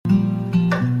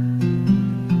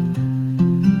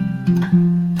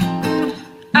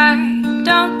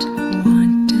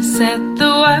set the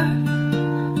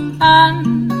world on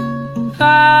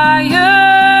fire.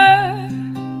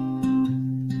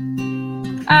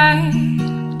 I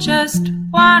just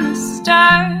wanna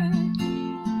start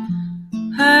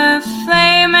a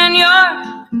flame in your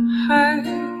heart.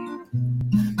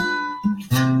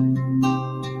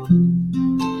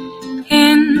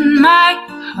 In my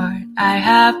heart I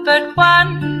have but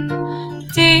one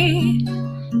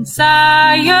desire,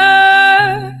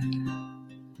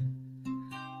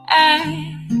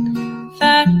 and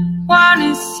that one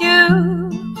is you.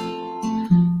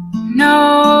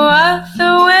 No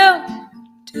other will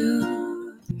do.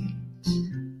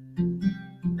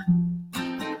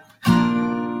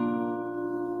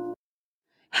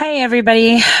 Hey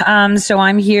everybody. So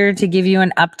I'm here to give you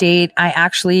an update.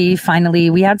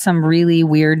 We had some really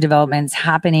weird developments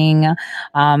happening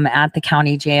at the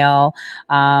county jail.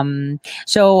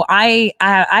 So I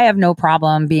have no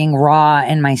problem being raw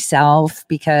in myself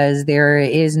because there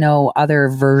is no other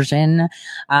version.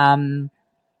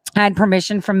 I had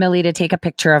permission from Millie to take a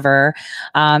picture of her.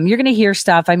 You're going to hear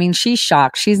stuff. I mean, she's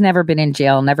shocked. She's never been in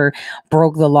jail, never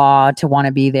broke the law to want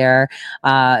to be there.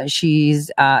 You're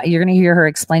going to hear her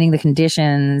explaining the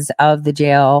conditions of the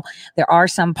jail. There are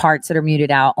some parts that are muted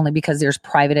out only because there's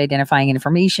private identifying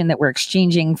information that we're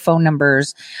exchanging, phone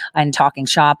numbers and talking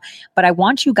shop. But I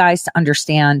want you guys to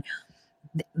understand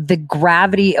the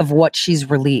gravity of what she's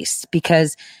released,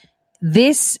 because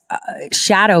this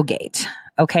Shadowgate,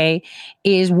 okay,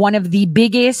 is one of the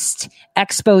biggest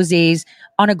exposés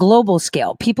on a global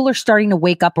scale. People are starting to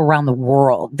wake up around the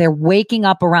world. They're waking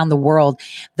up around the world.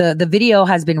 The video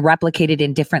has been replicated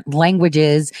in different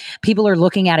languages. People are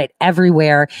looking at it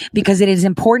everywhere because it is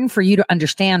important for you to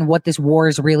understand what this war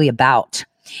is really about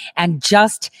and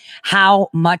just how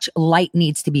much light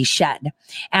needs to be shed.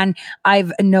 And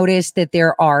I've noticed that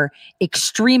there are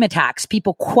extreme attacks,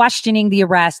 people questioning the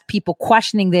arrest, people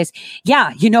questioning this.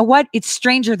 Yeah, you know what? It's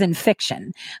stranger than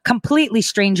fiction, completely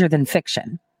stranger than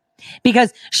fiction.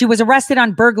 Because she was arrested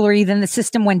on burglary, then the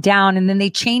system went down, and then they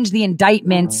changed the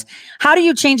indictments. How do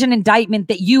you change an indictment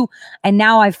that and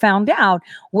now I found out,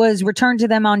 was returned to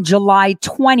them on July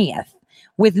 20th?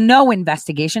 With no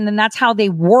investigation? And that's how they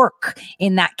work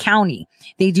in that county.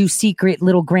 They do secret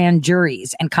little grand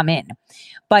juries and come in.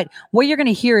 But what you're going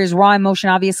to hear is raw emotion.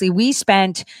 Obviously, we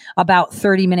spent about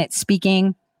 30 minutes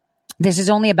speaking. This is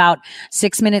only about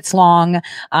 6 minutes long.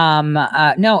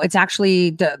 No, it's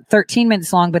actually 13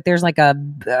 minutes long, but there's like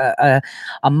a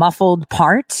muffled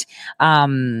part.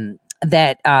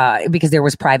 Because there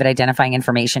was private identifying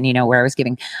information, where I was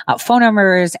giving phone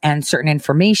numbers and certain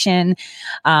information.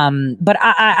 But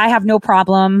I have no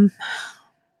problem.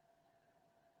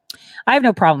 I have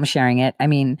no problem sharing it. I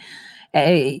mean,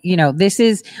 this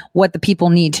is what the people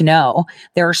need to know.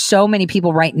 There are so many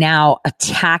people right now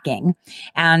attacking,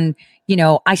 and,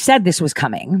 I said this was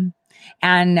coming.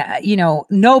 And,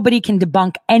 nobody can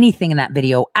debunk anything in that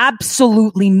video.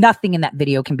 Absolutely nothing in that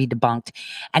video can be debunked.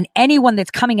 And anyone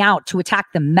that's coming out to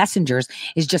attack the messengers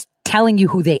is just telling you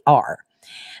who they are.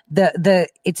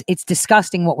 It's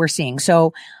disgusting what we're seeing.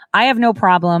 So I have no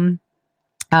problem.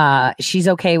 She's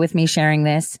okay with me sharing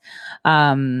this.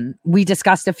 We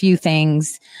discussed a few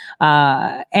things,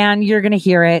 and you're going to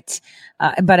hear it.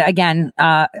 But again,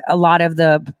 a lot of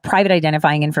the private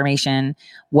identifying information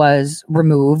was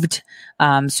removed,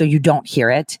 so you don't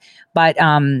hear it. But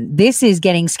this is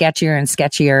getting sketchier and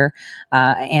sketchier.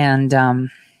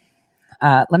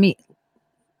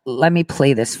 Let me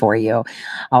play this for you.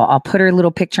 I'll put her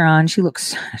little picture on.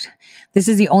 This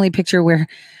is the only picture where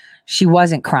she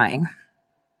wasn't crying.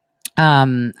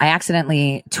 I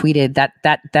accidentally tweeted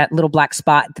that little black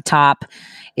spot at the top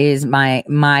is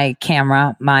my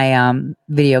camera, my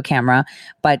video camera.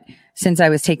 But since I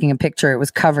was taking a picture, it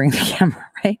was covering the camera,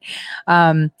 right?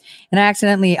 And I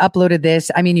accidentally uploaded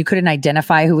this. I mean, you couldn't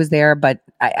identify who was there, but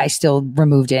I still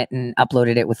removed it and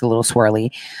uploaded it with a little swirly.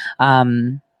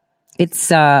 It's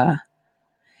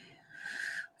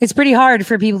pretty hard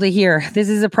for people to hear. This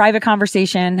is a private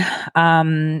conversation.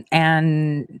 And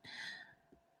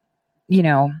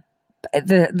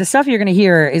the stuff you're going to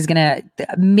hear is going to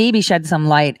maybe shed some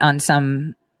light on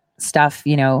some stuff,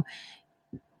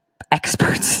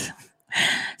 experts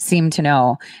seem to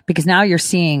know, because now you're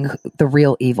seeing the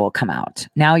real evil come out.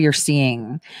 Now you're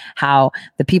seeing how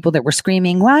the people that were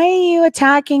screaming, why are you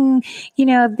attacking,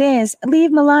 this,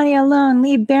 leave Melania alone,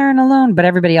 leave Barron alone. But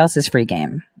everybody else is free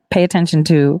game. Pay attention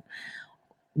to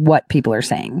what people are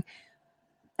saying.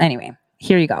 Anyway,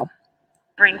 here you go.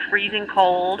 Bring freezing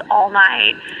cold all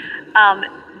night.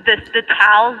 The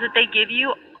towels that they give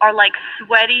you are like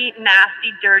sweaty,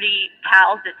 nasty, dirty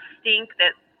towels that stink,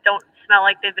 that don't smell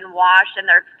like they've been washed, and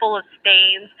they're full of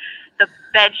stains. The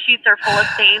bed sheets are full of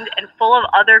stains and full of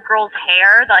other girls'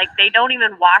 hair. Like, they don't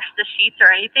even wash the sheets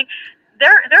or anything.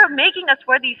 They're making us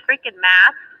wear these freaking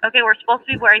masks. Okay, we're supposed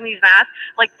to be wearing these masks,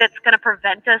 like, that's going to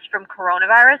prevent us from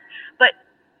coronavirus. But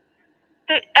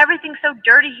everything's so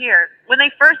dirty here. When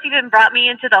they first even brought me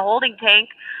into the holding tank,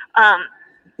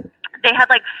 they had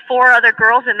like 4 other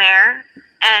girls in there,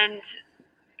 and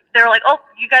they were like, "Oh,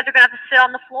 you guys are gonna have to sit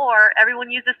on the floor.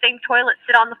 Everyone use the same toilet.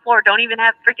 Sit on the floor. Don't even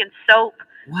have freaking soap."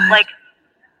 What? Like,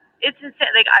 it's insane.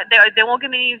 Like, they won't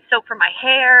give me any soap for my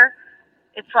hair.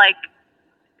 It's like,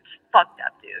 it's fucked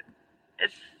up, dude.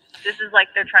 This is like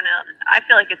they're trying to. I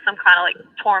feel like it's some kind of like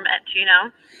torment, you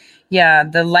know? Yeah,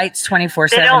 the lights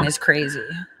 24/7 is crazy.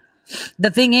 The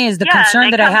thing is, the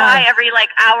concern that I have. They come by every like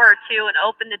hour or two and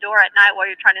open the door at night while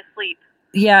you're trying to sleep.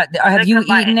 Yeah, have you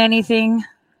eaten anything?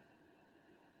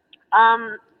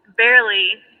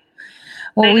 Barely.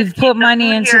 Well, we've put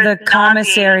money into the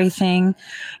commissary thing.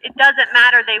 It doesn't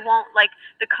matter. They won't, like,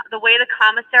 the way the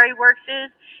commissary works is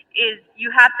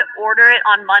you have to order it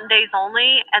on Mondays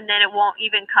only, and then it won't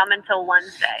even come until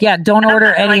Wednesday. Yeah, don't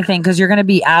order anything because you're going to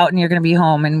be out and you're going to be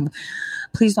home. And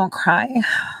please don't cry.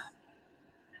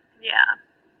 Yeah.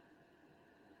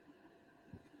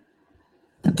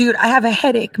 Dude, I have a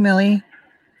headache, Millie.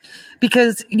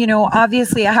 Because, you know,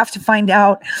 obviously I have to find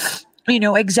out, you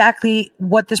know, exactly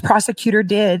what this prosecutor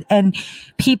did. And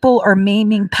people are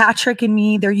maiming Patrick and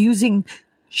me. They're using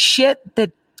shit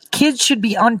that kids should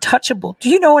be untouchable. Do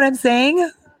you know what I'm saying?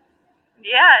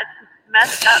 Yeah, it's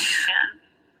messed up, man.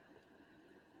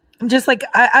 I'm just like,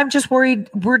 I'm just worried.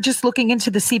 We're just looking into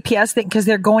the CPS thing because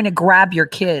they're going to grab your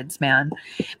kids, man.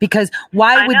 Because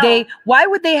why would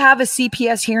they have a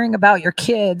CPS hearing about your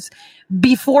kids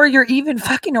before you're even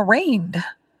fucking arraigned?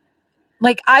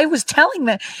 Like, I was telling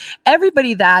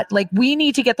everybody that, like, we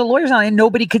need to get the lawyers on, and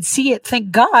nobody could see it. Thank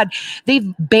God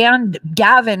they've banned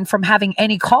Gavin from having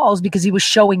any calls because he was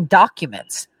showing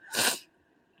documents.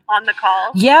 On the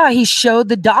call? Yeah, he showed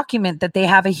the document that they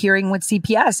have a hearing with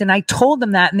CPS. And I told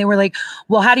them that, and they were like,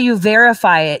 well, how do you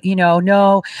verify it? You know,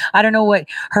 no, I don't know what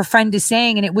her friend is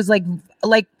saying. And it was like,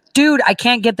 dude, I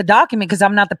can't get the document because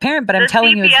I'm not the parent, but I'm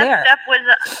telling you it's there.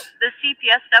 The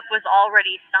CPS stuff was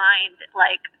already signed,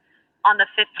 like, on the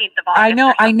 15th of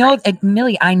August. I know,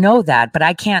 Millie, I know that, but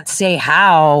I can't say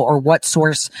how or what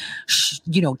source,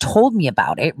 told me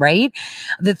about it, right?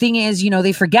 The thing is, you know,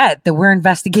 they forget that we're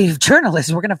investigative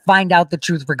journalists. We're going to find out the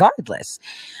truth regardless.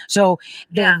 So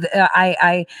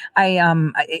it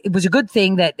was a good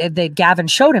thing that Gavin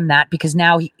showed him that, because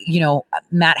now,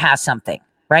 Matt has something,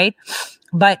 right?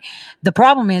 But the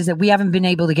problem is that we haven't been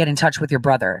able to get in touch with your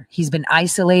brother. He's been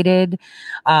isolated.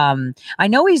 I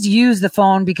know he's used the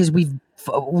phone because we've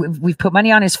put money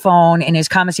on his phone in his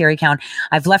commissary account.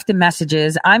 I've left him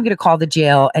messages. I'm going to call the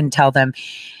jail and tell them,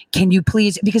 can you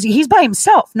please, because he's by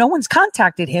himself. No one's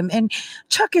contacted him. And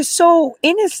Chuck is so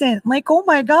innocent. Like, oh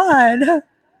my God.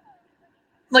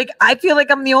 Like, I feel like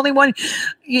I'm the only one,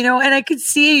 and I could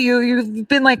see you. You've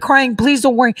been like crying. Please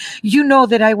don't worry. You know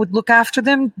that I would look after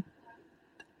them.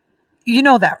 You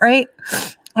know that, right?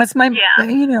 That's my,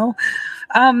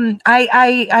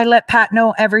 I let Pat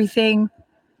know everything.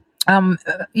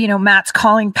 Matt's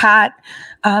calling Pat.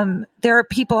 There are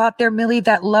people out there, Millie,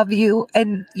 that love you.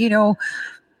 And,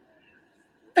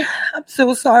 I'm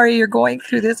so sorry you're going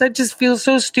through this. I just feel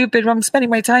so stupid. I'm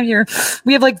spending my time here.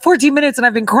 We have like 14 minutes and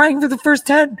I've been crying for the first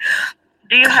 10.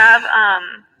 Do you have,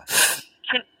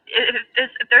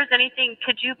 if there's anything,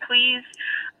 could you please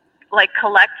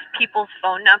collect people's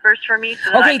phone numbers for me?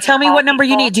 Okay, tell me what number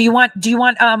you need. Do you want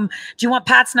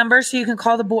Pat's number so you can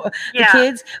call the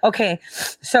kids? Okay.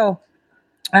 So,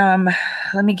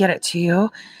 let me get it to you.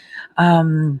 Let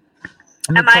me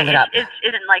pull it up.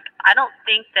 I don't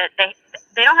think that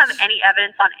they don't have any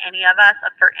evidence on any of us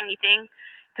for anything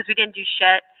because we didn't do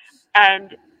shit.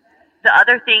 And the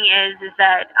other thing is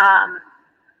that,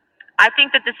 I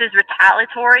think that this is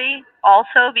retaliatory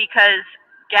also because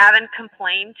Gavin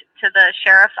complained to the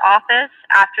sheriff's office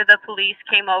after the police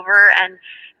came over and,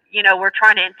 were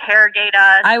trying to interrogate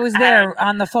us. I was there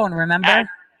on the phone, remember? And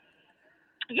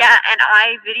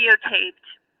I videotaped.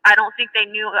 I don't think they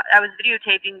knew I was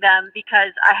videotaping them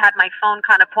because I had my phone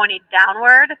kind of pointed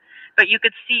downward, but you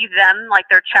could see them, like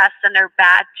their chest and their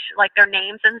badge, like their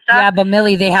names and stuff. Yeah, but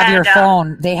Millie, they have your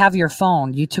phone. They have your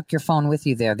phone. You took your phone with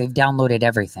you there. They've downloaded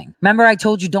everything. Remember I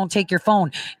told you don't take your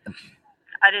phone.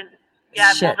 I didn't.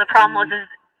 Yeah, Shit. Well, the problem was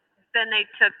then they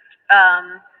took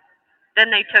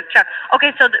Chuck.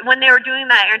 Okay, so when they were doing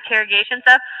that interrogation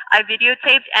stuff, I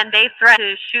videotaped, and they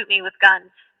threatened to shoot me with guns.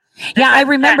 Yeah, I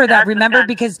remember that. Us with Remember, guns.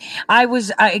 because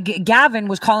Gavin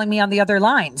was calling me on the other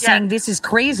line saying, this is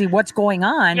crazy. What's going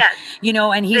on? Yes.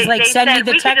 And he's like, they send me said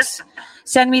the we could text.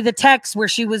 Send me the text where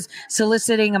she was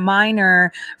soliciting a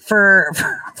minor for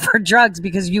drugs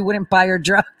because you wouldn't buy her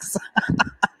drugs.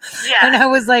 Yeah. And I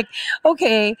was like,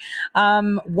 okay,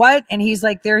 what? And he's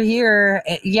like, they're here.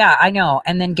 Yeah, I know.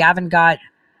 And then Gavin got,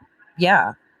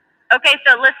 yeah. Okay,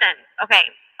 so listen. Okay,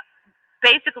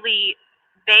 basically,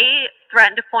 they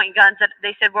threatened to point guns at.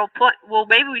 They said, "Well,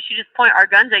 maybe we should just point our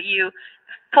guns at you,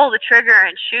 pull the trigger,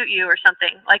 and shoot you or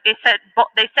something." Like they said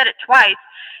it twice.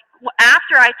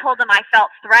 After I told them I felt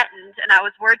threatened and I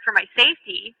was worried for my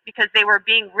safety because they were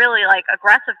being really like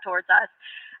aggressive towards us.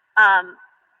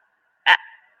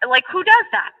 Like who does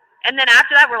that? And then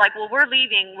after that, we're like, well, we're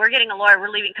leaving. We're getting a lawyer. We're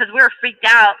leaving because we were freaked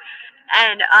out.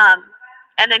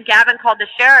 And then Gavin called the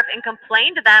sheriff and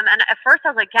complained to them. And at first I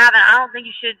was like, Gavin, I don't think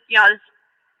you should,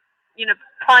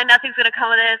 probably nothing's going to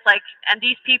come of this. Like, and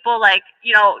these people, like,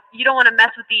 you don't want to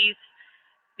mess with these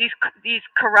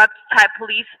corrupt type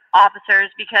police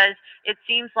officers because it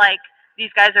seems like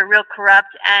these guys are real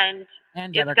corrupt and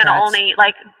it's going to only,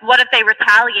 like, what if they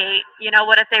retaliate?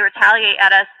 What if they retaliate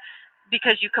at us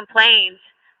because you complained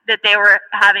that they were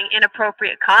having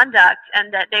inappropriate conduct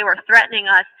and that they were threatening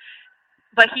us?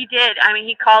 But he did. I mean,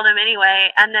 he called him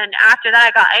anyway. And then after that,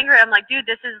 I got angry. I'm like, dude,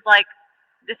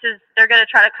 they're going to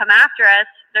try to come after us.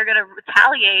 They're going to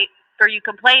retaliate for you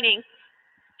complaining.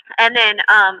 And then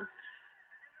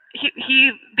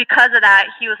he because of that,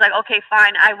 he was like, okay,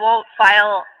 fine, I won't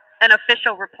file an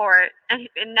official report. And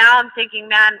now I'm thinking,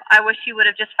 man, I wish he would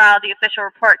have just filed the official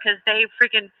report because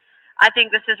I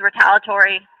think this is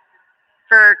retaliatory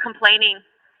for complaining.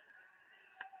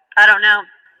 I don't know.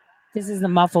 This is the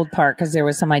muffled part because there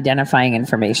was some identifying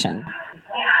information.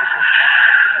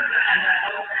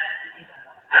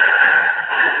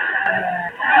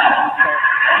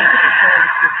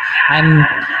 I'm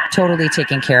totally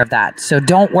taking care of that. So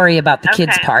don't worry about the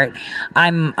kids part.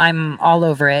 I'm all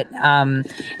over it. And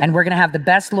we're going to have the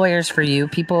best lawyers for you.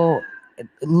 People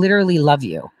literally love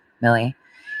you, Millie,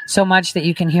 so much that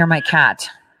you can hear my cat.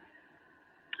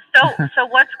 So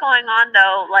what's going on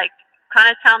though? Like,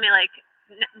 kind of tell me, like,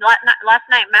 last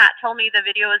night Matt told me the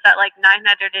video was at like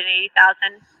 980,000.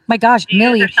 My gosh,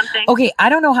 Millie. Okay, I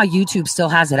don't know how YouTube still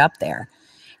has it up there.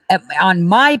 On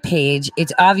my page,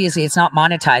 it's obviously it's not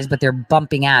monetized, but they're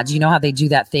bumping ads. You know how they do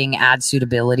that thing, ad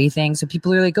suitability thing. So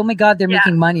people are like, "Oh my God, they're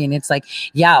making money," and it's like,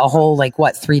 yeah, a whole like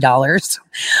what $3,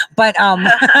 but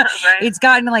right. It's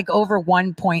gotten like over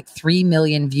 1.3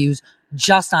 million views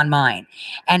just on mine,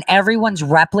 and everyone's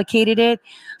replicated it.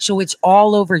 So it's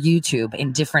all over YouTube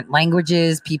in different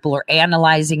languages. People are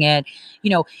analyzing it.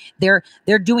 They're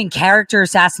doing character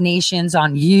assassinations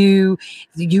on you.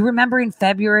 You remember in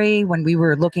February when we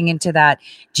were looking into that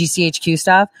GCHQ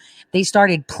stuff, they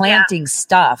started planting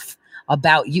stuff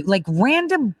about you, like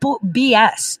random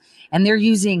BS. And they're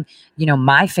using,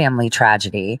 my family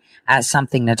tragedy as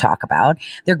something to talk about.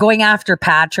 They're going after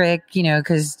Patrick,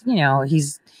 because,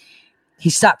 he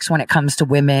sucks when it comes to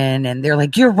women, and they're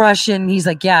like, "You're Russian." He's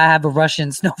like, "Yeah, I have a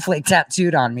Russian snowflake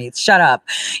tattooed on me." Shut up.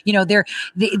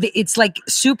 It's like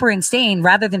super insane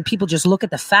rather than people just look at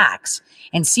the facts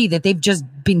and see that they've just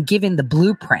been given the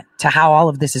blueprint to how all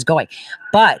of this is going.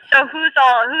 But so who's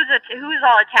all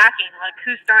attacking? Like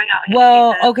who's throwing out?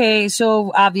 Well, okay,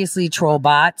 so obviously troll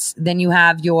bots. Then you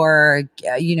have your,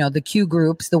 the Q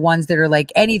groups, the ones that are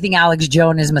like anything Alex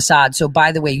Jones is Mossad. So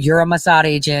by the way, you're a Mossad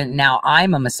agent. Now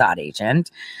I'm a Mossad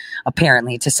agent,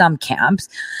 apparently to some camps.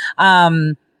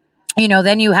 Then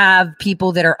you have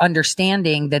people that are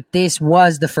understanding that this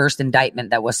was the first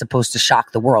indictment that was supposed to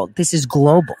shock the world. This is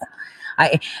global.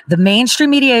 The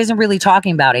mainstream media isn't really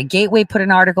talking about it. Gateway put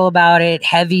an article about it.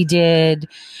 Heavy did,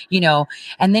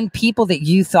 and then people that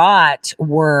you thought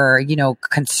were,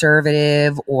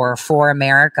 conservative or for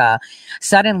America,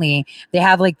 suddenly they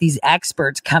have like these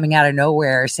experts coming out of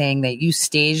nowhere saying that you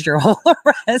staged your whole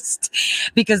arrest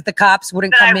because the cops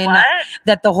wouldn't come in,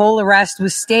 that the whole arrest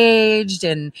was staged.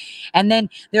 And then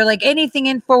they're like, anything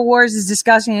InfoWars is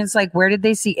discussing. It's like, where did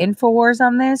they see InfoWars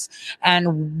on this?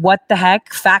 And what the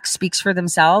heck? Fact speaks for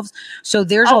themselves. So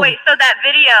there's so that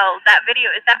video is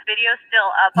that video still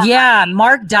up? Yeah,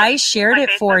 Mark Dice shared it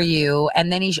for you,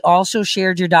 and then he also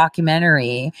shared your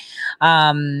documentary.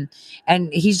 And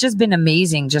he's just been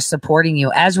amazing, just supporting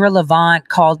you. Ezra Levant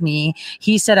called me.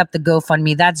 He set up the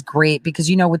GoFundMe. That's great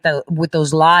because with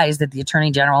those lies that the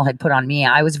Attorney General had put on me,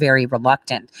 I was very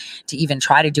reluctant to even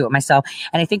try to do it myself.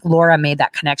 And I think Laura made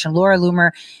that connection. Laura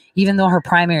Loomer even though her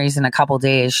primary is in a couple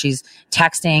days, she's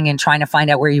texting and trying to find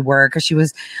out where you were because she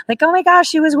was like, oh my gosh,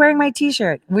 she was wearing my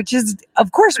t-shirt, which is,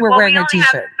 of course, we're wearing a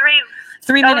t-shirt.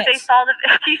 3 minutes. They saw the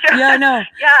t-shirt. Yeah, no.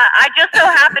 Yeah, I just so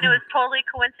happened it was totally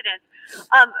coincidence.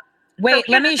 Wait,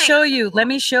 so let me show you. Let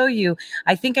me show you.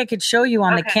 I think I could show you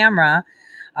on the camera.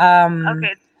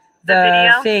 Okay. The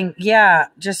video? thing. Yeah,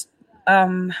 just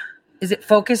is it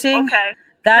focusing? Okay.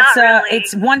 That's Not really.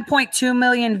 it's 1.2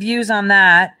 million views on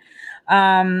that.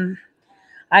 I'm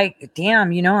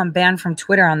banned from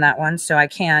Twitter on that one, so I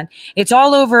can't. It's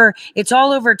all over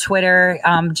Twitter.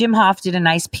 Jim Hoff did a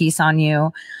nice piece on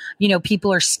you. You know,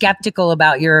 people are skeptical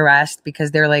about your arrest because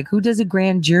they're like, who does a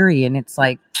grand jury? And it's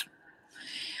like,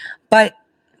 but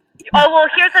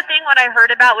Here's the thing, what I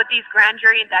heard about with these grand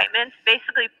jury indictments,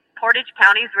 basically Portage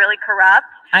County is really corrupt.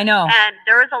 I know. And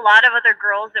there was a lot of other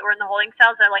girls that were in the holding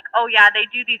cells that are like, oh yeah, they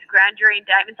do these grand jury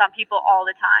indictments on people all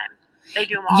the time. They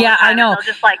do them all the time. I know. They'll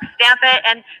just like stamp it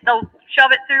and they'll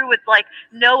shove it through with like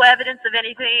no evidence of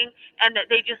anything, and that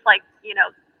they just like, you know,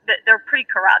 they're pretty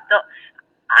corrupt.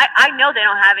 I know they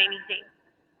don't have anything.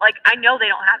 Like, I know they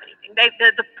don't have anything.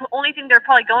 The only thing they're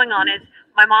probably going on is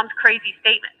my mom's crazy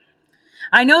statements.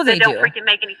 I know they don't freaking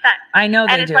make any sense. I know they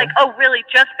do. And it's like, oh, really?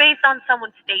 Just based on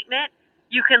someone's statement,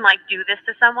 you can like do this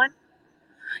to someone?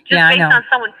 Just based on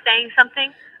someone saying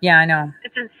something? Yeah, I know.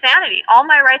 It's insanity. All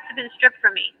my rights have been stripped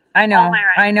from me. I know. All my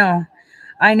rights.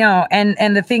 I know.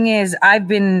 And the thing is, I've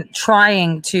been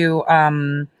trying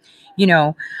to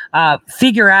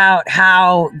figure out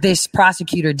how this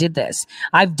prosecutor did this.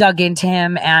 I've dug into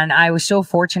him, and I was so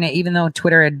fortunate, even though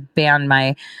Twitter had banned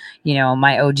my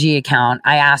OG account.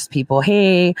 I asked people,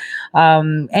 hey,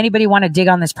 anybody want to dig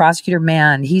on this prosecutor?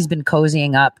 Man, he's been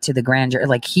cozying up to the grand jury.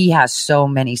 Like, he has so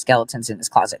many skeletons in his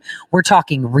closet. We're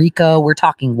talking Rico. We're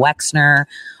talking Wexner.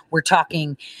 We're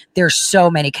talking, there's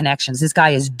so many connections. This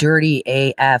guy is dirty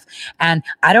AF. And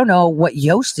I don't know what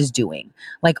Yost is doing.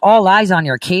 Like, all eyes on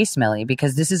your case, Millie,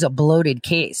 because this is a bloated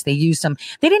case. They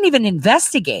didn't even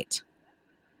investigate.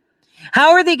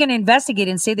 How are they going to investigate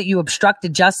and say that you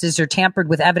obstructed justice or tampered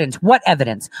with evidence? What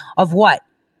evidence? Of what?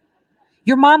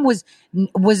 Your mom was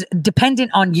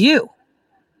dependent on you.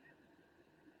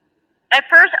 At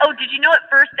first, did you know at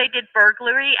first they did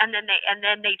burglary and then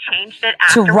they changed it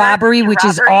afterwards to robbery, which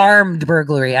is armed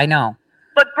burglary. I know.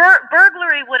 But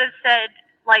burglary would have said,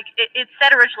 like, it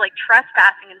said originally like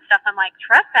trespassing and stuff. I'm like,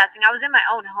 trespassing? I was in my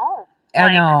own home.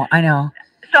 I know.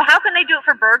 So how can they do it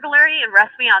for burglary and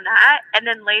arrest me on that and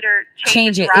then later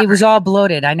change it? It was all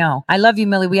bloated. I know. I love you,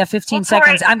 Millie. We have 15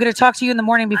 seconds. I'm going to talk to you in the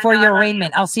morning before your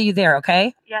arraignment. I'll see you there,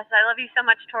 okay? Yes, I love you so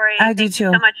much, Tori. I do too.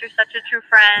 Thank you so much. You're such a true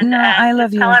friend. No, and I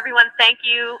love you. Tell everyone thank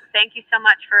you. Thank you so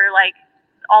much for like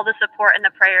all the support and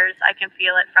the prayers. I can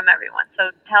feel it from everyone.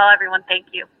 So tell everyone thank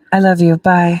you. I love you.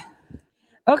 Bye.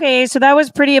 Okay, so that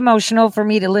was pretty emotional for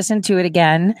me to listen to it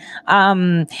again.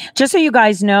 Just so you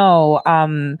guys know,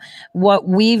 what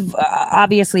we've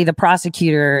obviously the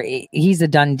prosecutor, he's a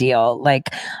done deal. Like,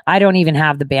 I don't even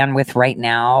have the bandwidth right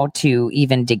now to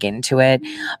even dig into it.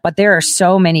 But there are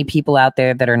so many people out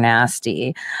there that are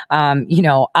nasty.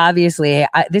 Obviously,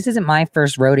 this isn't my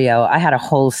first rodeo. I had a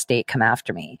whole state come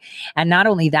after me. And not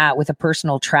only that, with a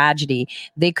personal tragedy,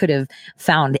 they could have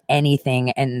found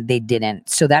anything and they didn't.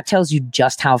 So that tells you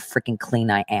just how freaking clean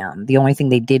I am. The only thing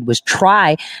they did was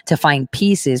try to find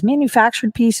pieces,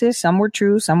 manufactured pieces. Some were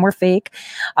true, some were fake,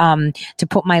 to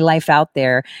put my life out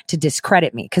there to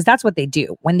discredit me. Because that's what they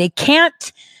do. When they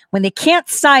can't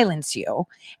silence you,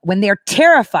 when they're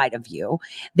terrified of you,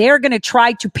 they're going to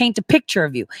try to paint a picture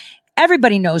of you.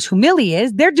 Everybody knows who Millie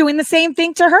is. They're doing the same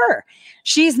thing to her.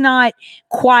 She's not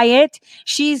quiet.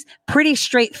 She's pretty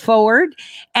straightforward.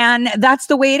 And that's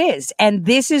the way it is. And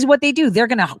this is what they do. They're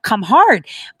going to come hard.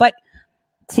 But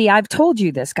see, I've told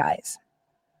you this, guys.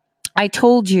 I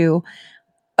told you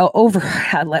over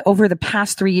the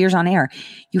past 3 years on air,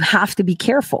 you have to be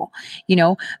careful.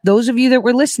 Those of you that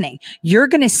were listening, you're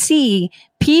going to see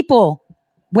people,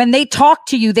 when they talk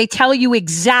to you, they tell you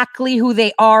exactly who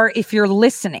they are. If you're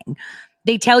listening,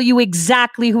 they tell you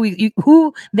exactly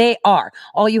who they are.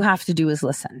 All you have to do is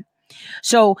listen.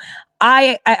 So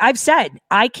I've said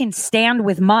I can stand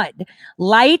with mud.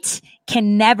 Light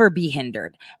can never be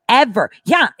hindered, ever.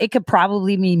 Yeah, it could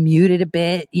probably be muted a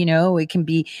bit. It can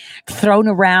be thrown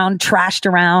around, trashed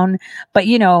around. But,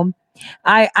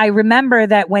 I remember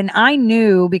that when I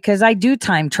knew, because I do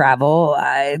time travel,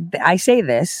 I say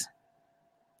this,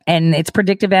 and it's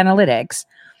predictive analytics.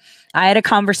 I had a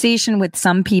conversation with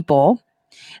some people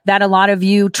that a lot of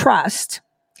you trust.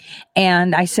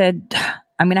 And I said,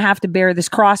 I'm going to have to bear this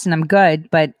cross and I'm good,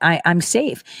 but I'm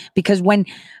safe. Because when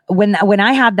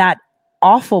I had that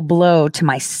awful blow to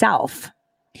myself,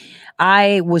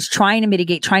 I was trying to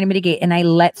mitigate, and I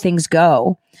let things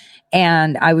go.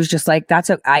 And I was just like,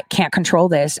 I can't control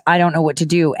this. I don't know what to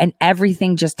do. And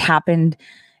everything just happened.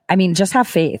 I mean, just have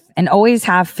faith, and always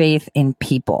have faith in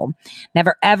people.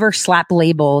 Never ever slap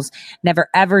labels. Never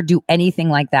ever do anything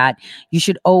like that. You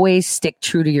should always stick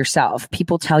true to yourself.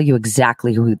 People tell you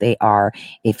exactly who they are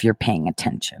if you're paying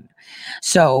attention.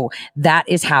 So that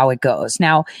is how it goes.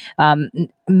 Now,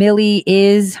 Millie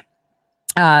is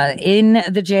in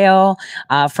the jail.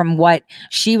 From what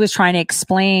she was trying to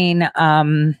explain,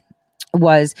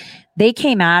 was they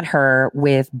came at her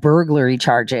with burglary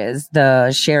charges. The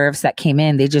sheriffs that came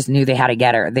in, they just knew they had to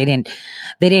get her. They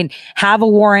didn't have a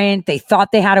warrant. They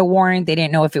thought they had a warrant. They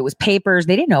didn't know if it was papers.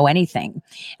 They didn't know anything.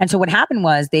 And so what happened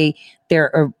was the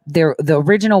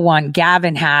original one,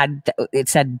 Gavin it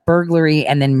said burglary,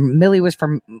 and then Millie was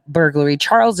for burglary.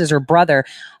 Charles is her brother,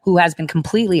 who has been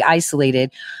completely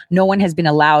isolated. No one has been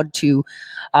allowed to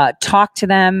talk to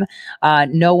them.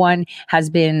 No one has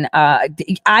been,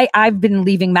 I've been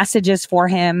leaving messages for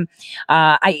him.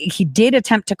 He did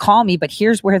attempt to call me, but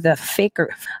here's where the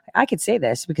faker, I could say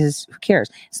this because who cares?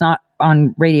 It's not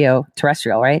on radio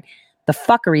terrestrial, right? The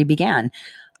fuckery began.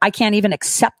 I can't even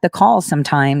accept the call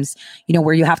sometimes,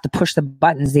 where you have to push the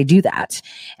buttons. They do that,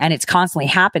 and it's constantly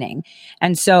happening.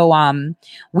 And so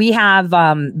we have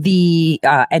the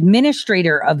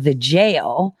administrator of the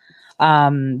jail.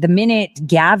 The minute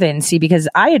Gavin, because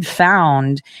I had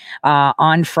found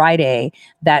on Friday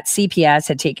that CPS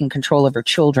had taken control of her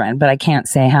children, but I can't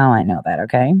say how I know that,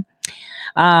 okay?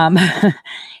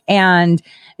 And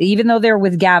even though they're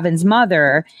with Gavin's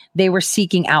mother, they were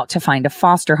seeking out to find a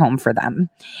foster home for them.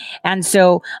 And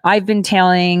so I've been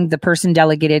telling the person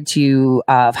delegated to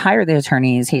hire the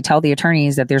attorneys, hey, tell the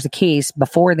attorneys that there's a case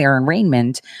before their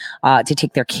arraignment to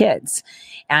take their kids.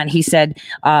 And he said,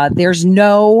 there's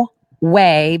no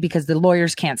way because the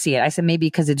lawyers can't see it. I said, maybe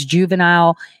because it's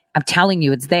juvenile. I'm telling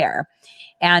you, it's there.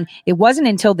 And it wasn't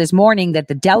until this morning that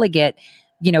the delegate,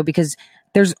 because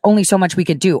there's only so much we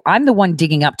could do. I'm the one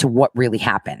digging up to what really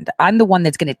happened. I'm the one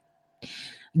that's going to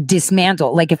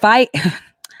dismantle. Like if I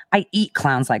eat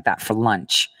clowns like that for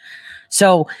lunch.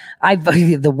 So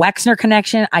the Wexner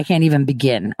connection, I can't even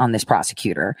begin on this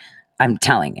prosecutor. I'm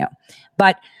telling you.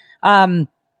 But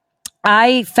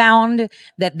I found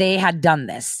that they had done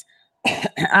this.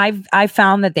 I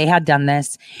found that they had done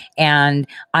this, and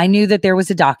I knew that there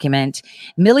was a document.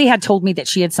 Millie had told me that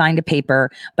she had signed a paper,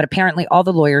 but apparently all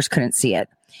the lawyers couldn't see it.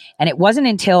 And it wasn't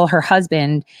until her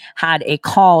husband had a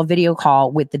video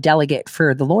call with the delegate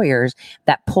for the lawyers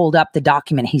that pulled up the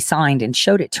document he signed and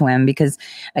showed it to him, because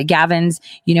Gavin's,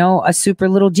 a super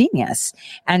little genius.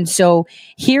 And so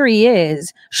here he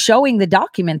is showing the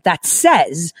document that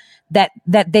says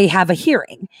that they have a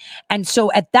hearing. And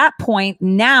so at that point,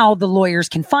 now the lawyers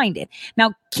can find it.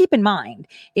 Now, keep in mind,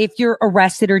 if you're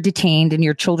arrested or detained and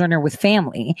your children are with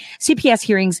family, CPS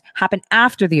hearings happen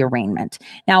after the arraignment.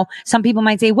 Now, some people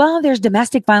might say, well, there's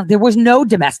domestic violence. There was no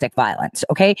domestic violence.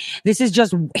 Okay. This is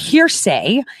just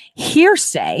hearsay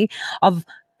of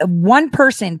one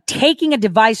person taking a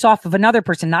device off of another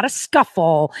person, not a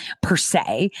scuffle per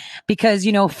se, because,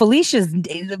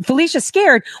 Felicia's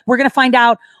scared. We're going to find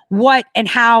out what and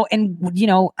how, and,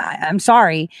 I'm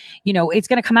sorry, it's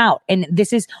going to come out, and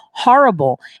this is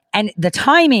horrible. And the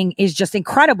timing is just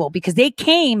incredible because they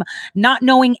came not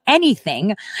knowing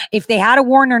anything if they had a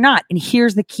warrant or not. And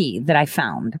here's the key that I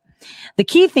found. The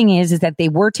key thing is that they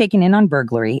were taken in on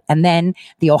burglary, and then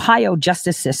the Ohio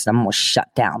justice system was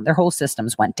shut down. Their whole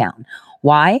systems went down.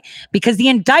 Why? Because the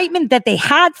indictment that they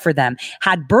had for them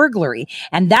had burglary,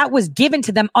 and that was given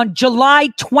to them on July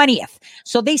 20th.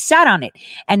 So they sat on it.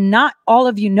 And not all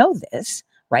of you know this,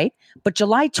 right? But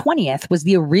July 20th was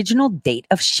the original date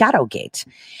of Shadowgate.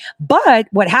 But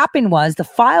what happened was the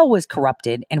file was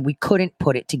corrupted and we couldn't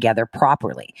put it together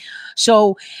properly.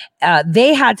 So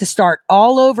they had to start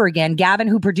all over again. Gavin,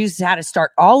 who produces, had to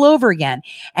start all over again.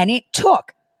 And it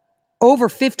took over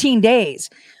 15 days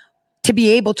to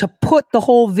be able to put the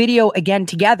whole video again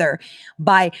together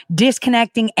by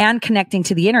disconnecting and connecting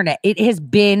to the internet. It has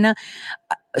been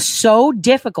so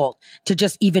difficult to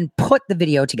just even put the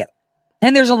video together.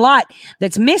 And there's a lot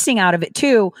that's missing out of it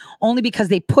too, only because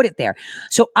they put it there.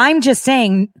 So I'm just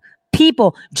saying,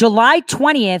 people, July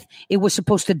 20th, it was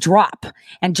supposed to drop.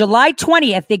 And July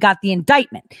 20th, they got the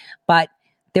indictment, but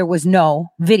there was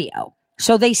no video.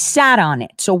 So they sat on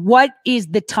it. So what is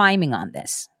the timing on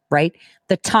this, right?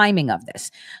 The timing of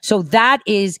this. So that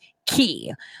is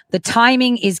key. The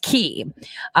timing is key.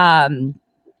 I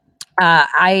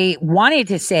wanted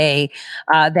to say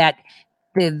that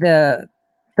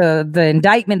the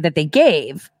indictment that they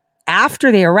gave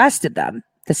after they arrested them,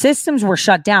 The systems were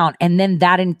shut down, and then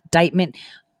that indictment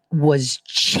was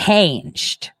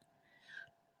changed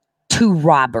to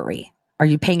robbery. Are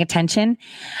you paying attention?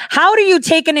 How do you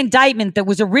take an indictment that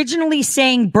was originally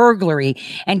saying burglary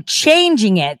and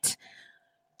changing it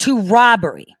to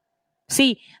robbery?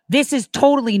 See, this is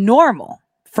totally normal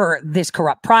for this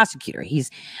corrupt prosecutor. He's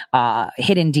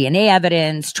hidden DNA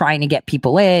evidence, trying to get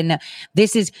people in.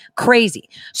 This is crazy.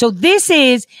 So this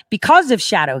is because of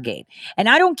Shadowgate. And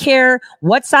I don't care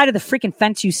what side of the freaking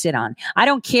fence you sit on. I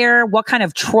don't care what kind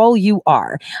of troll you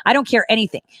are. I don't care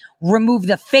anything. Remove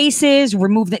the faces,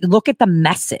 look at the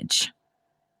message.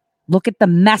 Look at the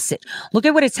message. Look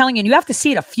at what it's telling you. And you have to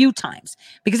see it a few times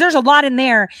because there's a lot in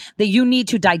there that you need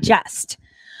to digest.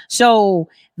 So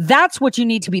that's what you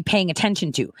need to be paying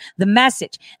attention to. The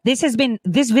message. This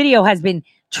video has been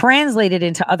translated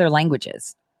into other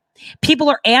languages. People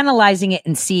are analyzing it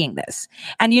and seeing this.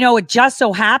 And it just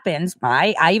so happens,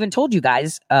 I even told you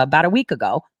guys about a week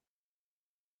ago.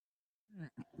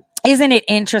 Isn't it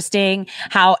interesting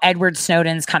how Edward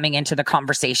Snowden's coming into the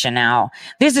conversation now?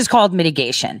 This is called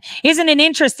mitigation. Isn't it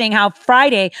interesting how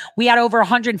Friday we had over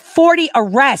 140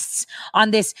 arrests on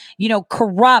this,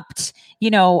 corrupt,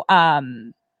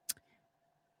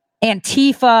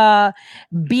 Antifa,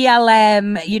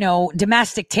 BLM,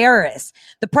 domestic terrorists.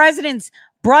 The president's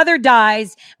brother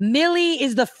dies. Milley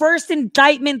is the first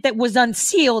indictment that was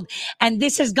unsealed, and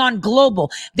this has gone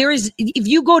global. If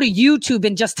you go to YouTube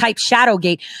and just type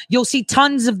Shadowgate, you'll see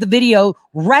tons of the video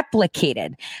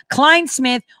replicated.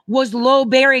 Clinesmith was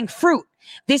low-bearing fruit.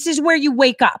 This is where you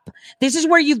wake up. This is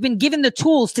where you've been given the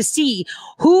tools to see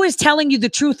who is telling you the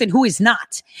truth and who is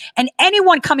not. And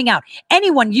anyone coming out,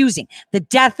 anyone using the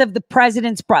death of the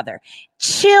president's brother,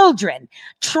 children,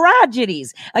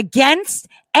 tragedies against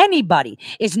anybody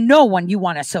is no one you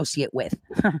want to associate with.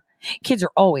 Kids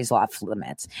are always off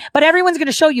limits, but everyone's going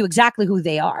to show you exactly who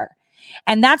they are.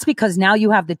 And that's because now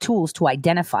you have the tools to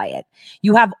identify it.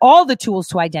 You have all the tools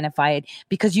to identify it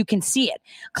because you can see it.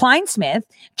 Clinesmith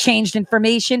changed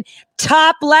information,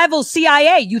 top level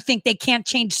CIA. You think they can't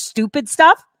change stupid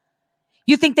stuff?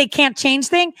 You think they can't change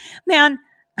things? Man,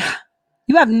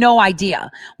 you have no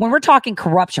idea. When we're talking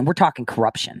corruption, we're talking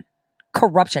corruption.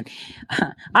 Corruption.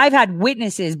 I've had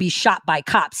witnesses be shot by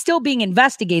cops, still being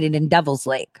investigated in Devil's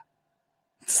Lake.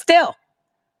 Still.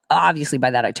 Obviously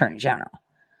by that attorney general.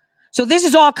 So this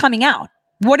is all coming out.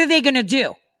 What are they going to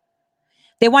do?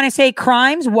 They want to say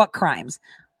crimes? What crimes?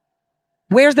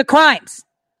 Where's the crimes?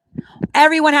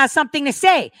 Everyone has something to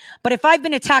say. But if I've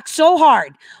been attacked so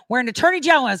hard where an attorney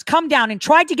general has come down and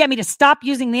tried to get me to stop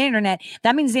using the internet,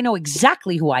 that means they know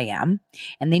exactly who I am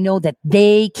and they know that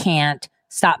they can't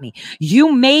stop me.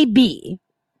 You may be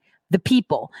the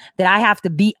people that I have to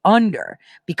be under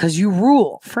because you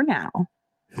rule for now.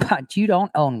 But you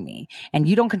don't own me and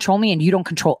you don't control me and you don't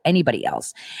control anybody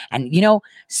else. And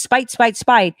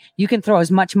spite, you can throw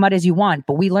as much mud as you want,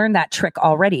 but we learned that trick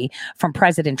already from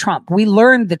President Trump. We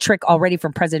learned the trick already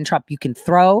from President Trump. You can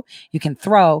throw,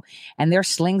 and there's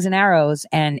slings and arrows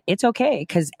and it's okay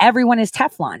because everyone is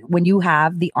Teflon when you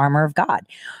have the armor of God.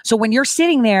 So when you're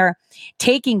sitting there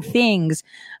taking things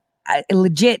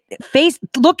legit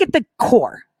look at the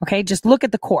core. Okay. Just look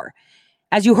at the core.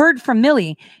 As you heard from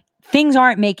Milley, things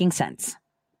aren't making sense.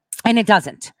 And it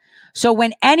doesn't. So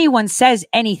when anyone says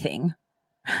anything,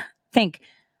 think,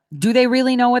 do they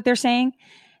really know what they're saying?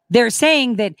 They're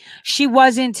saying that she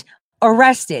wasn't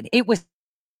arrested. It was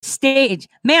staged.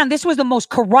 Man, this was the most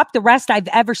corrupt arrest I've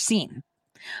ever seen.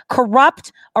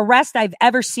 Corrupt arrest I've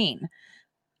ever seen.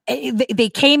 They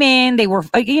came in, they were,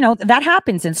 that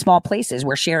happens in small places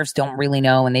where sheriffs don't really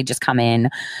know and they just come in.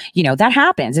 That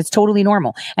happens. It's totally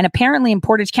normal. And apparently in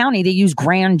Portage County, they use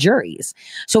grand juries.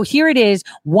 So here it is,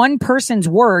 one person's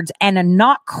words and a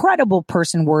not credible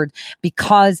person word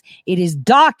because it is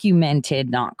documented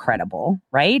not credible,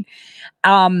 right?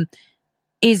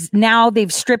 Is now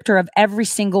they've stripped her of every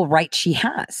single right she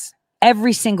has.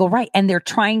 Every single right. And they're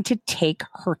trying to take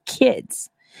her kids.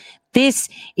 This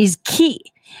is key.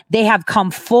 They have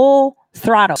come full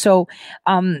throttle. So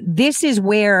this is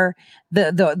where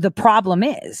the problem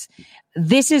is.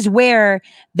 This is where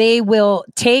they will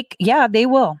take, they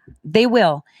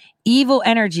will. Evil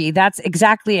energy. That's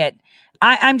exactly it.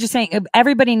 I'm just saying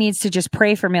everybody needs to just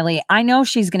pray for Milley. I know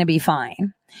she's going to be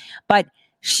fine, but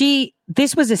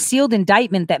this was a sealed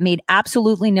indictment that made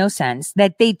absolutely no sense,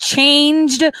 that they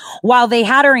changed while they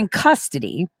had her in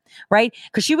custody. Right?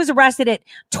 Because she was arrested at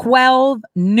 12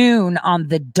 noon on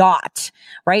the dot,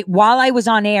 right? While I was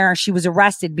on air, she was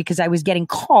arrested because I was getting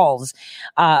calls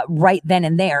right then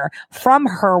and there from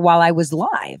her while I was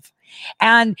live.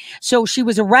 And so she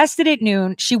was arrested at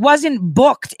noon. She wasn't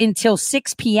booked until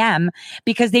 6 p.m.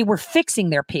 because they were fixing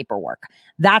their paperwork.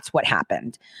 That's what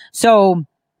happened. So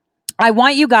I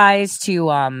want you guys to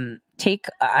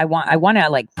I want to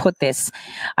like put this,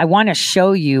 I want to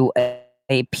show you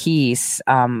a piece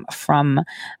from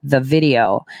the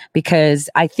video, because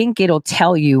I think it'll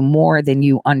tell you more than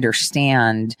you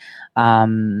understand.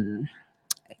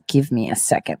 Give me a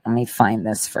second. Let me find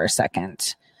this for a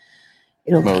second.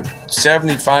 It'll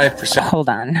 75%. Hold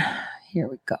on. Here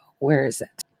we go. Where is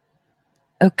it?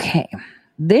 Okay.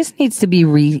 This needs to be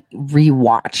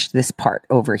rewatched. This part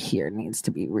over here needs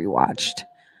to be rewatched.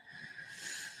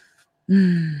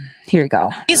 Here we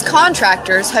go. These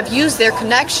contractors have used their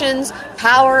connections,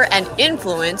 power, and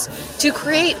influence to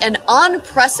create an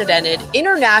unprecedented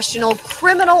international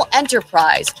criminal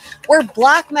enterprise where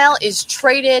blackmail is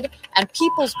traded and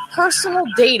people's personal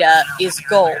data is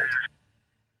gold.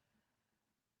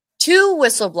 Two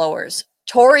whistleblowers,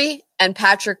 Tori and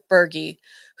Patrick Berge,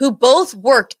 who both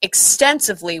worked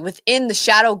extensively within the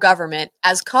shadow government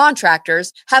as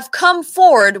contractors, have come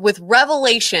forward with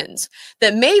revelations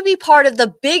that may be part of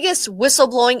the biggest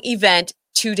whistleblowing event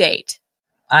to date.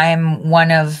 I'm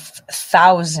one of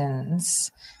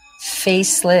thousands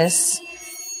faceless,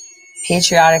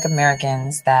 patriotic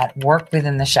Americans that work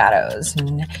within the shadows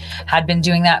and had been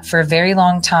doing that for a very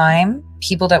long time.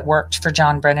 People that worked for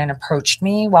John Brennan approached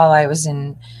me while I was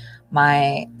in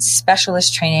my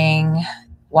specialist training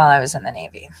while I was in the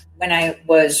Navy. When I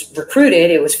was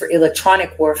recruited, it was for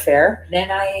electronic warfare.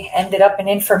 Then I ended up in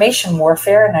information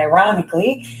warfare, and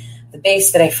ironically, the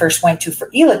base that I first went to for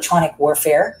electronic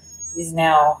warfare is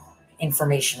now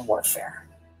information warfare.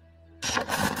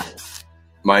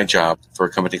 My job for a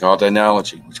company called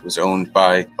Dynology, which was owned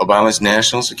by Obama's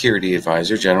National Security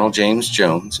Advisor, General James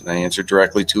Jones, and I answered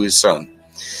directly to his son.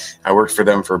 I worked for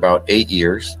them for about 8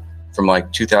 years, from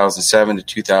like 2007 to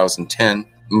 2010.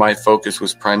 My focus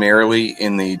was primarily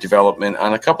in the development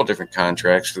on a couple different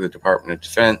contracts for the Department of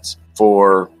Defense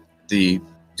for the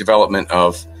development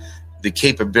of the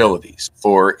capabilities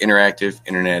for interactive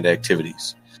internet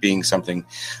activities, being something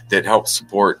that helps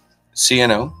support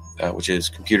CNO, which is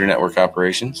computer network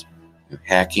operations,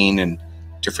 hacking and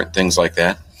different things like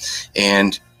that,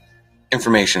 and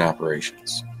information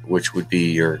operations, which would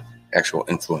be your actual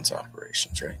influence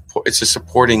operations, right? It's a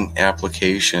supporting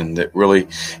application that really,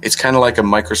 it's kind of like a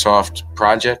Microsoft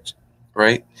project,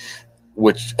 right?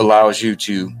 Which allows you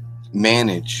to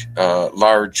manage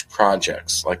large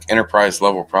projects, like enterprise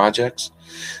level projects.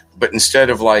 But instead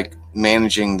of like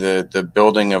managing the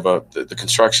building of the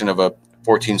construction of a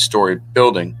 14-story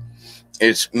building,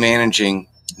 it's managing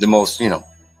the most,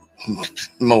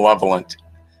 malevolent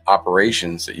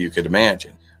operations that you could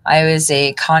imagine. I was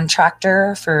a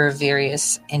contractor for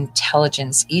various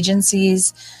intelligence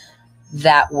agencies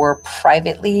that were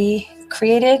privately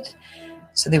created.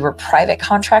 So they were private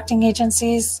contracting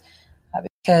agencies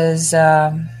because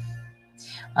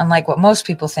unlike what most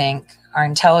people think, our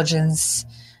intelligence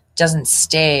doesn't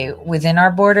stay within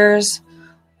our borders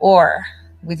or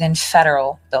within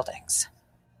federal buildings.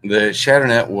 The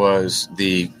ShadowNet was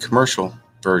the commercial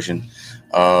version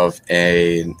of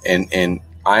an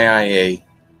IIA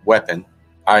weapon,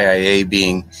 IIA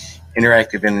being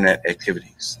interactive internet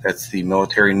activities. That's the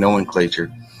military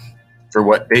nomenclature for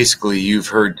what basically you've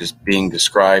heard just being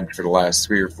described for the last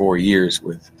 3 or 4 years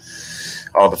with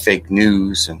all the fake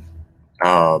news and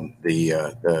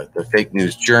the fake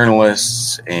news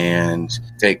journalists and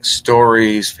fake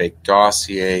stories, fake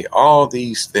dossier. All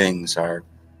these things are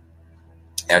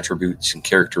attributes and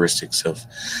characteristics of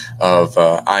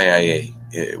IIA,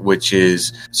 which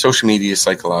is social media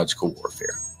psychological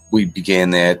warfare. We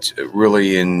began that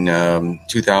really in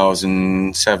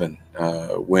 2007,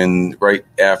 when right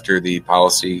after the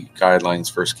policy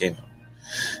guidelines first came out.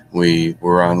 We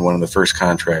were on one of the first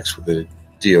contracts with the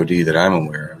DoD that I'm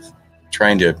aware of,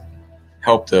 trying to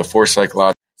help the force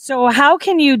psychological. So how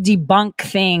can you debunk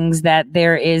things that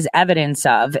there is evidence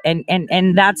of?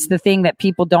 And that's the thing that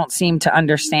people don't seem to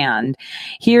understand.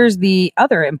 Here's the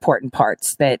other important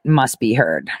parts that must be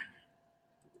heard.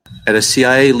 At a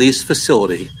CIA leased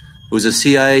facility, it was a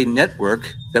CIA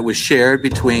network that was shared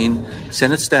between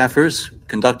Senate staffers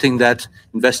conducting that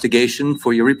investigation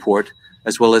for your report,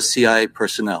 as well as CIA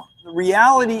personnel. The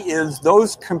reality is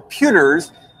those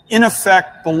computers, in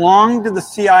effect, belonged to the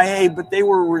CIA, but they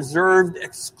were reserved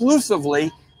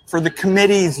exclusively for the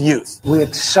committee's use. We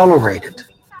accelerated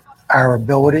our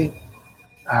ability,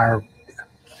 for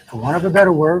want of a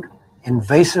better word,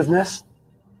 invasiveness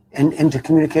into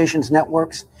communications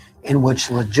networks in which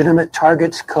legitimate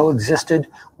targets coexisted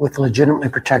with legitimately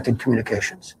protected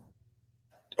communications.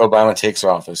 Obama takes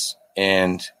office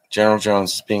and General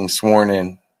Jones is being sworn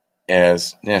in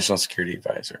as National Security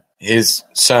Advisor. His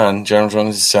son, General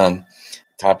Jones' son,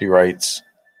 copyrights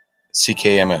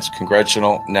CKMS,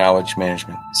 Congressional Knowledge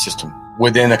Management System.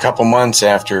 Within a couple months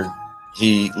after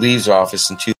he leaves office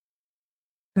in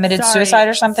committed suicide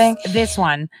or something. This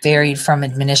one varied from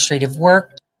administrative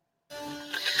work.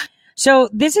 So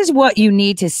this is what you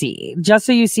need to see, just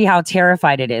so you see how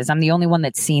terrified it is. I'm the only one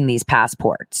that's seen these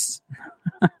passports.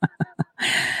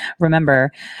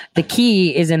 Remember, the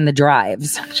key is in the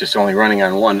drives. It's just only running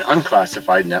on one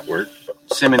unclassified network,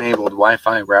 SIM-enabled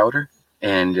Wi-Fi router.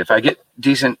 And if I get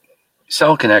decent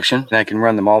cell connection, then I can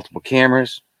run the multiple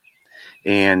cameras,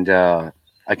 and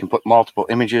I can put multiple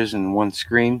images in one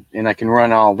screen, and I can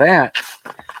run all that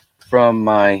from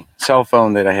my cell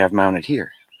phone that I have mounted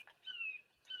here.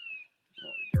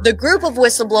 The group of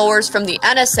whistleblowers from the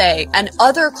NSA and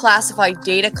other classified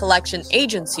data collection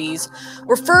agencies,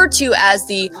 referred to as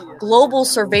the Global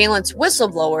Surveillance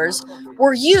Whistleblowers,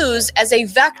 were used as a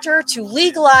vector to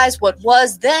legalize what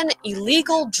was then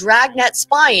illegal dragnet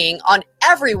spying on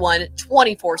everyone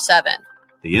 24/7.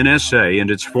 The NSA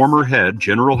and its former head,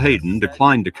 General Hayden,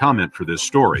 declined to comment for this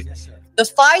story. The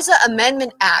FISA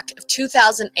Amendment Act of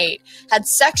 2008 had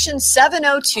Section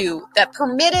 702 that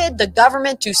permitted the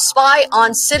government to spy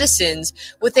on citizens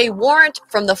with a warrant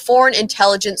from the Foreign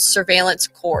Intelligence Surveillance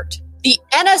Court. The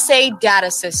NSA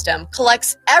data system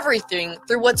collects everything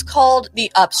through what's called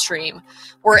the upstream,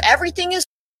 where everything is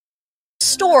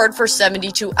stored for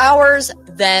 72 hours,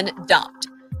 then dumped.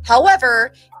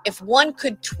 However, if one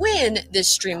could twin this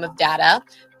stream of data,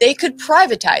 they could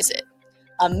privatize it.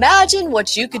 Imagine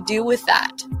what you could do with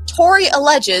that. Tori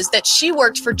alleges that she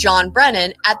worked for John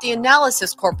Brennan at the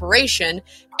Analysis Corporation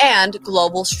and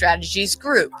Global Strategies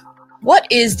Group. What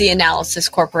is the Analysis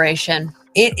Corporation?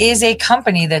 It is a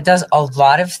company that does a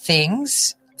lot of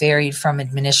things, varied from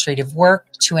administrative work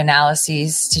to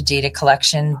analyses to data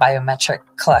collection, biometric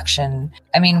collection.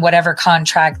 I mean, whatever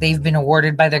contract they've been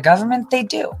awarded by the government, they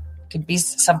do. It could be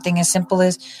something as simple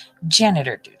as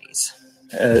janitor duties.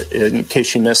 In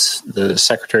case you missed the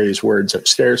secretary's words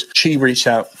upstairs, she reached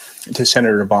out to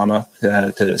Senator Obama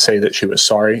to say that she was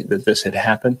sorry that this had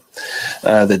happened,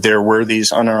 that there were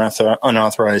these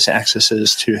unauthorized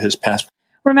accesses to his passport.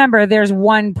 Remember, there's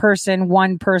one person.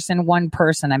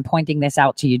 I'm pointing this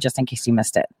out to you just in case you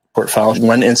missed it. File.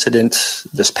 One incident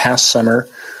this past summer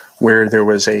where there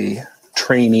was a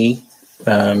trainee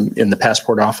in the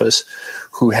passport office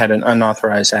who had an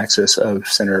unauthorized access of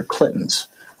Senator Clinton's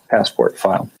passport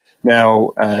file. Now,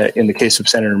 in the case of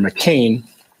Senator McCain,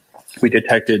 we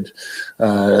detected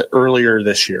earlier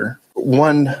this year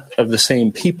one of the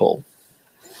same people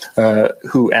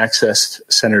who accessed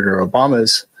Senator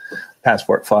Obama's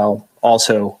passport file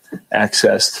also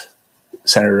accessed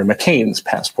Senator McCain's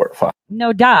passport file.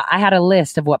 No doubt. I had a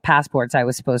list of what passports I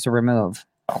was supposed to remove.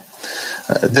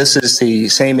 This is the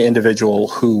same individual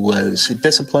who was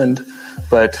disciplined,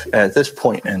 but at this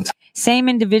point in time, same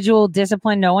individual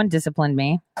disciplined. No one disciplined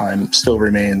me. Time still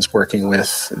remains working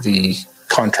with the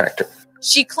contractor.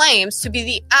 She claims to be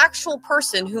the actual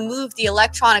person who moved the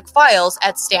electronic files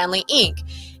at Stanley Inc.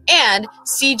 and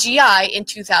CGI in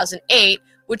 2008,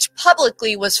 which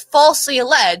publicly was falsely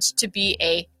alleged to be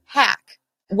a hack.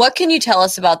 What can you tell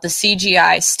us about the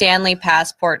CGI Stanley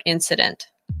passport incident?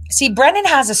 See, Brennan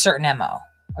has a certain MO,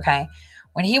 okay?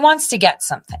 When he wants to get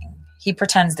something, he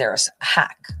pretends there's a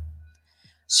hack.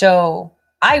 So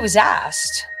I was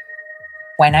asked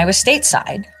when I was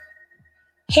stateside,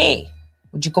 hey,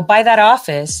 would you go by that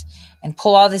office and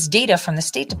pull all this data from the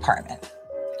State Department?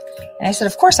 And I said,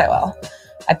 of course I will.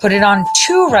 I put it on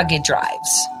 2 rugged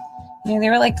drives. You know, they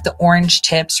were like the orange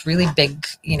tips, really big,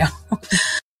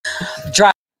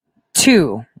 drive.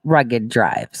 2 rugged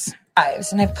drives.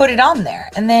 And I put it on there.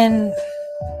 And then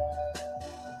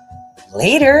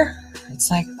later, it's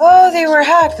like, oh, they were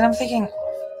hacked. And I'm thinking,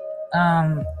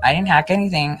 I didn't hack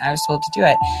anything. I was told to do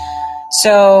it.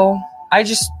 So I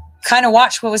just kind of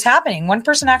watched what was happening. One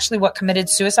person actually committed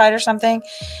suicide or something,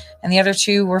 and the other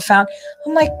 2 were found.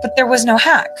 I'm like, but there was no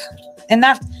hack. And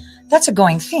that's a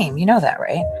going theme. You know that,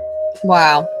 right?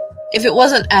 Wow. If it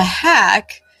wasn't a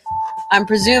hack, I'm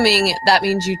presuming that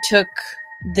means you took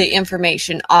the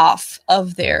information off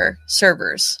of their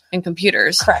servers and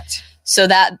computers. Correct. So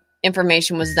that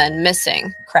information was then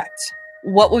missing. Correct.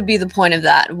 What would be the point of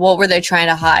that? What were they trying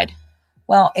to hide?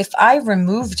 Well, if I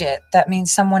removed it, that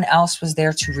means someone else was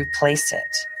there to replace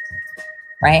it,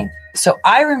 right? So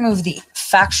I remove the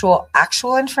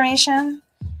actual information,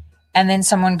 and then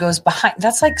someone goes behind.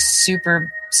 That's like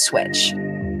super switch.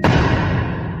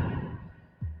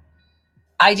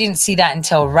 I didn't see that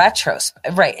until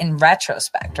retrospect,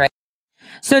 right?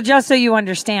 So just so you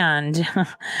understand,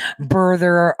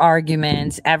 birther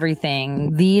arguments,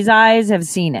 everything, these eyes have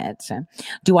seen it.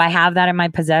 Do I have that in my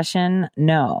possession?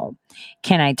 No.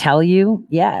 Can I tell you?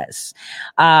 Yes.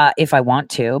 If I want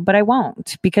to, but I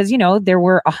won't, because, you know, there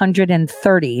were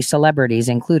 130 celebrities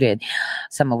included,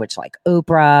 some of which like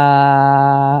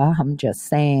Oprah, I'm just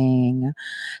saying.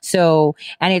 So,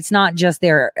 and it's not just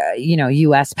their,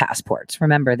 US passports.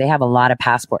 Remember, they have a lot of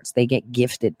passports. They get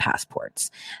gifted passports.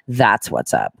 That's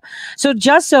what's up. So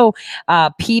just so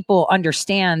people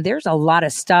understand, there's a lot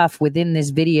of stuff within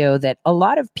this video that a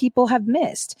lot of people have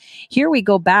missed. Here we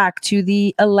go back to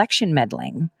the election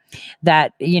meddling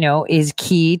that, is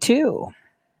key too.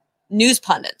 News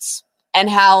pundits and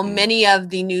how many of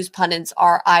the news pundits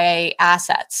are IA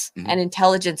assets and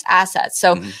intelligence assets.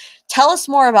 So tell us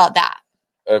more about that.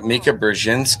 Mika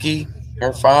Brzezinski,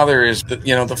 her father is,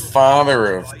 the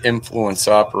father of influence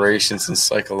operations and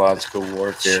psychological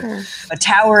warfare. Sure. A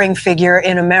towering figure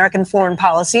in American foreign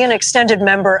policy, an extended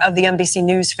member of the NBC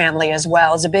News family as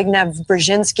well. Zbigniew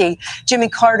Brzezinski, Jimmy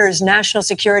Carter's national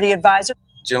security advisor.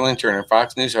 Jillian Turner,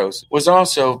 Fox News host, was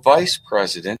also vice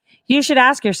president. You should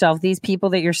ask yourself, these people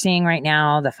that you're seeing right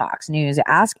now, the Fox News,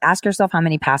 ask yourself how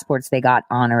many passports they got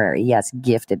honorary. Yes,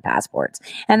 gifted passports.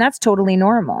 And that's totally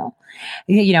normal.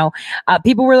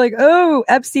 People were like, oh,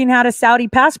 Epstein had a Saudi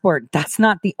passport. That's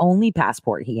not the only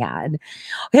passport he had.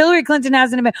 Hillary Clinton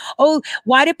hasn't been. Oh,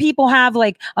 why do people have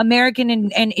like American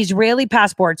and Israeli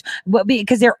passports? Well,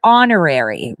 because they're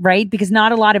honorary, right? Because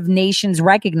not a lot of nations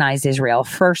recognize Israel,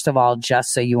 first of all,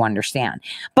 just so you understand.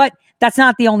 But that's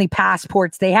not the only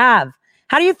passports they have.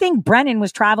 How do you think Brennan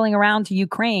was traveling around to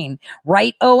Ukraine?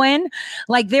 Right, Owen?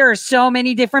 Like, there are so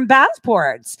many different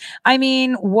passports. I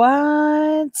mean,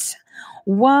 what?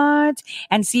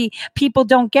 And see, people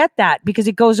don't get that because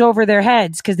it goes over their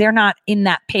heads because they're not in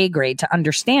that pay grade to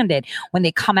understand it when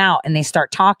they come out and they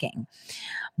start talking.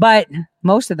 But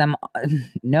most of them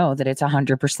know that it's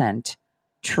 100%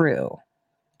 true.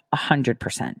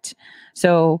 100%.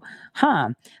 So,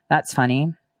 that's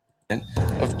funny.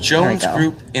 Of Jones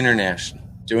Group International,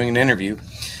 doing an interview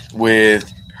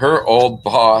with her old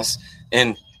boss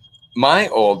and my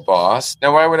old boss.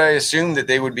 Now, why would I assume that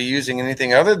they would be using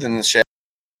anything other than the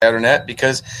ShadowNet?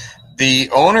 Because the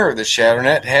owner of the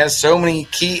ShadowNet has so many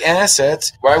key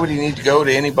assets. Why would he need to go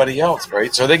to anybody else,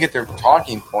 right? So they get their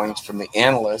talking points from the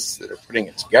analysts that are putting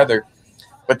it together,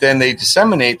 but then they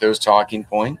disseminate those talking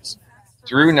points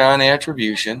through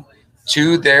non-attribution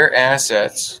to their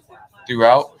assets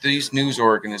throughout these news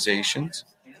organizations,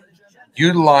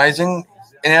 utilizing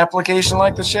an application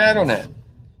like the ShadowNet.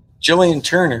 Jillian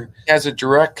Turner has a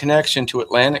direct connection to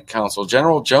Atlantic Council.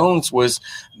 General Jones was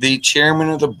the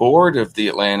chairman of the board of the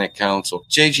Atlantic Council.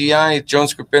 JGI,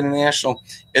 Jones Group International,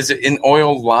 is an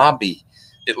oil lobby.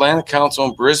 Atlantic Council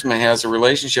and Burisma has a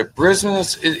relationship. Burisma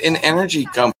is an energy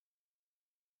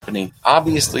company.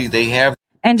 Obviously, they have.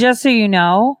 And just so you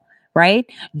know, right?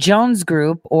 Jones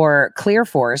Group or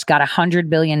ClearForce got $100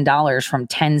 billion from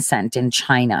Tencent in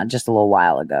China just a little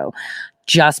while ago.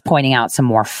 Just pointing out some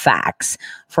more facts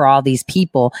for all these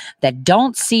people that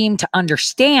don't seem to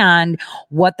understand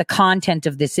what the content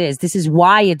of this is. This is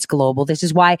why it's global. This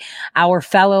is why our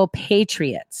fellow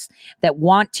patriots that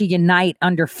want to unite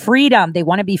under freedom, they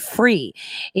want to be free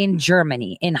in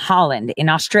Germany, in Holland, in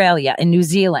Australia, in New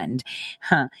Zealand,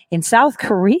 in South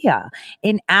Korea,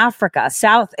 in Africa,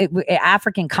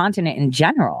 African continent in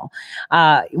general.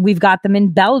 We've got them in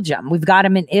Belgium. We've got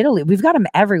them in Italy. We've got them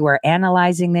everywhere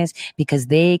analyzing this because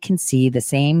they can see the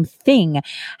same thing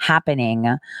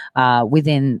happening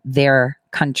within their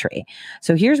country.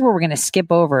 So here's where we're going to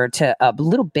skip over to a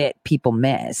little bit people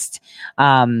missed.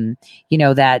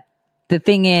 That the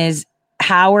thing is,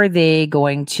 how are they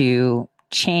going to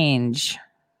change?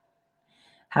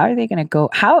 How are they going to go?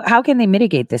 How can they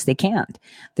mitigate this? They can't.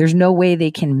 There's no way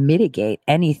they can mitigate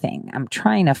anything. I'm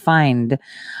trying to find,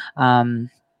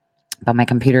 but my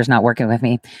computer's not working with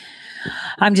me.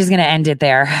 I'm just going to end it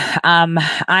there. I'm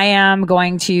just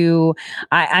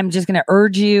going to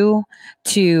urge you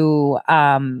to,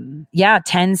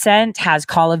 Tencent has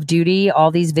Call of Duty.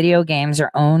 All these video games are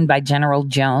owned by General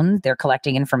Jones. They're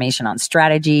collecting information on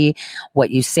strategy, what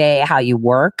you say, how you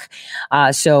work.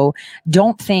 So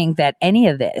don't think that any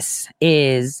of this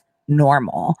is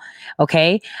normal.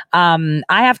 Okay. I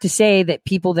have to say that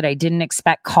people that I didn't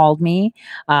expect called me,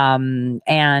 and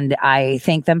I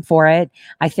thank them for it.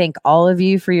 I thank all of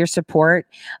you for your support.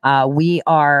 We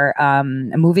are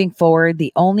moving forward.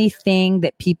 The only thing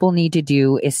that people need to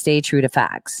do is stay true to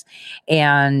facts,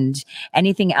 and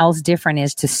anything else different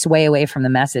is to sway away from the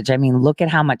message. I mean, look at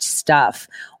how much stuff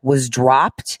was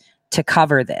dropped to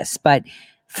cover this, but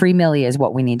Free Millie is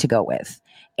what we need to go with.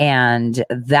 And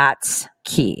that's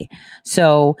key.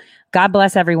 So God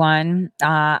bless everyone.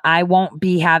 I won't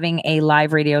be having a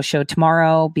live radio show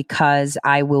tomorrow because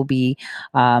I will be,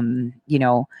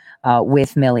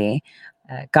 with Millie.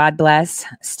 God bless,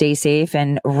 stay safe,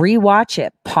 and rewatch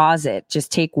it, pause it,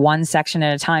 just take one section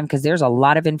at a time because there's a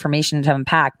lot of information to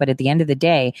unpack. But at the end of the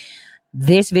day,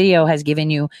 this video has given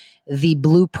you the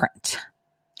blueprint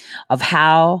of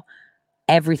how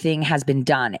everything has been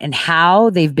done and how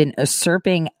they've been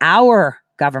usurping our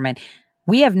government.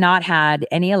 We have not had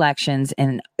any elections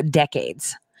in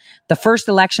decades. The first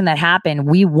election that happened,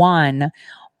 we won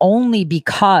only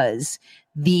because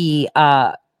the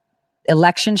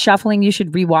election shuffling. You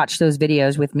should rewatch those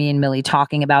videos with me and Millie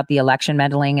talking about the election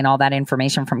meddling and all that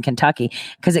information from Kentucky,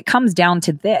 because it comes down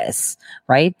to this,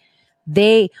 right?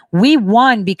 We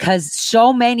won because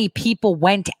so many people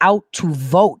went out to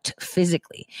vote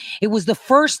physically. It was the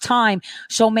first time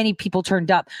so many people turned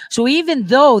up. So even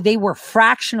though they were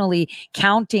fractionally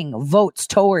counting votes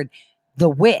toward the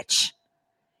witch,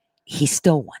 he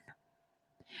still won.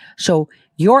 So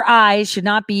your eyes should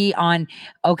not be on,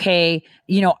 okay,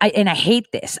 I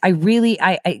hate this.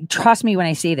 I trust me when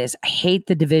I say this, I hate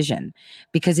the division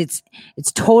because it's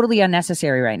totally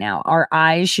unnecessary right now. Our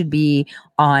eyes should be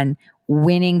on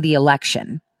winning the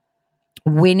election,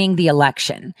 red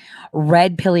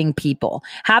pilling people.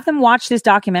 Have them watch this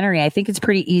documentary. I think it's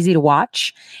pretty easy to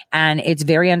watch and it's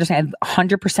very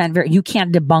 100% you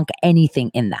can't debunk anything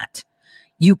in that.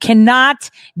 You cannot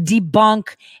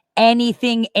debunk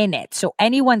anything in it. So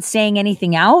anyone saying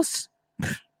anything else,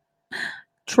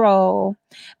 troll,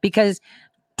 because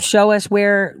show us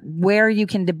where you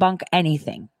can debunk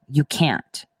anything. You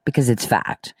can't, because it's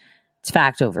fact. It's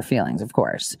fact over feelings, of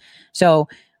course. So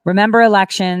remember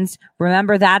elections.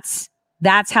 Remember that's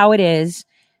how it is.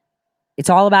 It's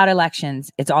all about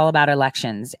elections. It's all about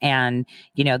elections. And,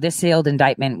 this sealed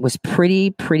indictment was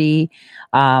pretty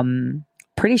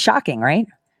shocking, right?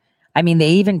 I mean, they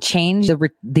even changed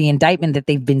the indictment that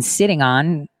they've been sitting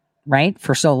on, right,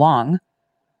 for so long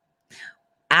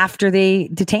after they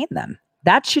detained them.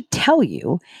 That should tell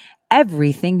you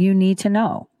everything you need to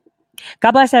know.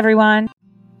 God bless everyone.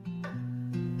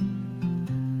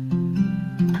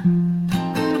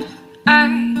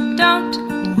 I don't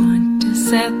want to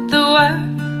set the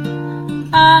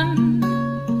world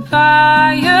on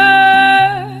fire.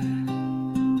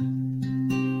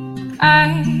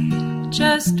 I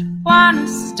just wanna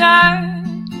start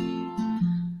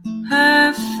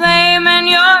a flame in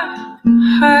your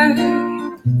heart.